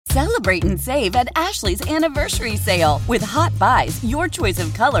Celebrate and save at Ashley's Anniversary Sale. With Hot Buys, your choice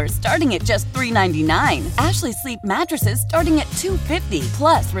of colors starting at just $3.99. Ashley Sleep mattresses starting at $2.50.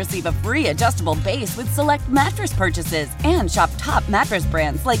 Plus, receive a free adjustable base with select mattress purchases. And shop top mattress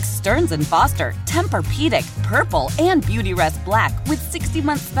brands like Stearns & Foster, Tempur-Pedic, Purple, and Beautyrest Black with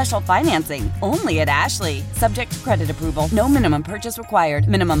 60-month special financing. Only at Ashley. Subject to credit approval. No minimum purchase required.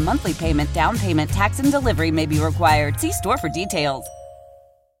 Minimum monthly payment, down payment, tax, and delivery may be required. See store for details.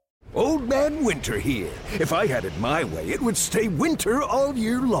 Old Man Winter here. If I had it my way, it would stay winter all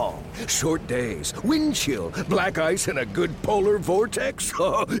year long. Short days, wind chill, black ice, and a good polar vortex.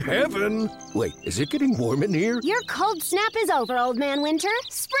 Oh, heaven. Wait, is it getting warm in here? Your cold snap is over, Old Man Winter.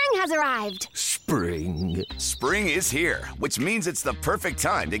 Spring has arrived. Spring. Spring is here, which means it's the perfect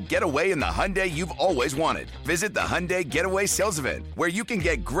time to get away in the Hyundai you've always wanted. Visit the Hyundai Getaway Sales Event, where you can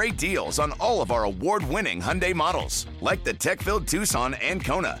get great deals on all of our award-winning Hyundai models, like the tech-filled Tucson and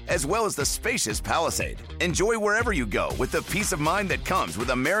Kona, as well as the spacious Palisade. Enjoy wherever you go with the peace of mind that comes with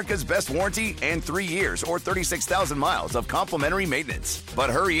America's best warranty and 3 years or 36,000 miles of complimentary maintenance. But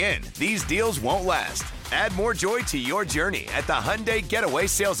hurry in, these deals won't last. Add more joy to your journey at the Hyundai Getaway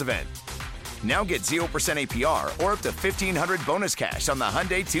Sales Event. Now get 0% APR or up to $1,500 bonus cash on the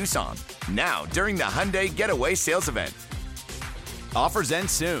Hyundai Tucson. Now, during the Hyundai Getaway Sales Event. Offers end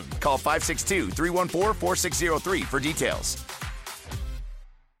soon. Call 562-314-4603 for details.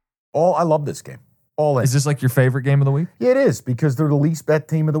 I love this game. All in. Is this like your favorite game of the week? Yeah, it is, because they're the least bet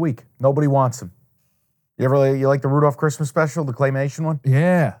team of the week. Nobody wants them. You like the Rudolph Christmas special, the claymation one?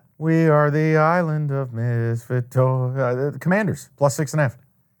 Yeah. We are the island of misfit toys. The Commanders, plus 6.5.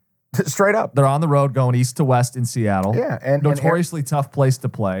 Straight up. They're on the road going east to west in Seattle. Yeah. And notoriously tough place to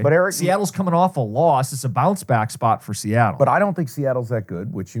play. But Seattle's coming off a loss. It's a bounce back spot for Seattle. But I don't think Seattle's that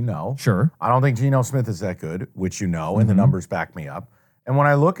good, which you know. Sure. I don't think Geno Smith is that good, which you know, and the numbers back me up. And when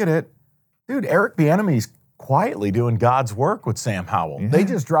I look at it, dude, Eric Bieniemy's quietly doing God's work with Sam Howell. Yeah. They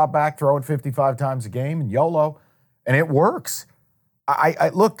just drop back, throw it 55 times a game, and YOLO, and it works. I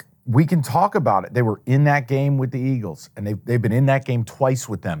look, we can talk about it. They were in that game with the Eagles, and they've been in that game twice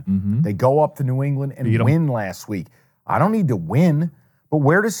with them. Mm-hmm. They go up to New England and win last week. I don't need to win, but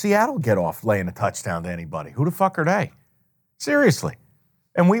where does Seattle get off laying a touchdown to anybody? Who the fuck are they? Seriously.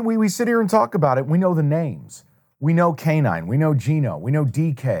 And we sit here and talk about it. We know the names. We know Canine. We know Geno. We know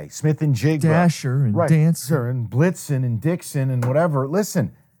DK, Smith and Jigba. Dasher and Dancer. And Blitzen and Dixon and whatever.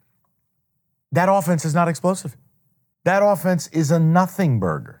 Listen, that offense is not explosive. That offense is a nothing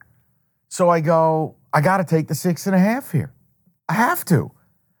burger. So I go, I got to take the 6.5 here. I have to.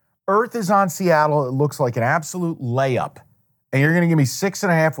 Earth is on Seattle. It looks like an absolute layup. And you're going to give me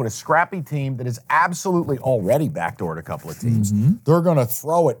 6.5 with a scrappy team that is absolutely already backdoored a couple of teams. Mm-hmm. They're going to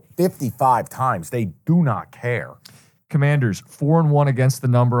throw it 55 times. They do not care. Commanders, 4-1 against the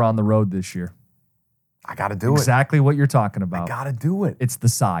number on the road this year. I got to do Exactly what you're talking about. I got to do it. It's the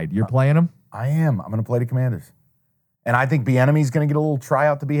side. You're playing them? I am. I'm going to play the Commanders. And I think Bieniemy's going to get a little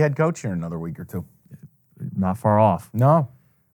tryout to be head coach here in another week or two. Not far off. No.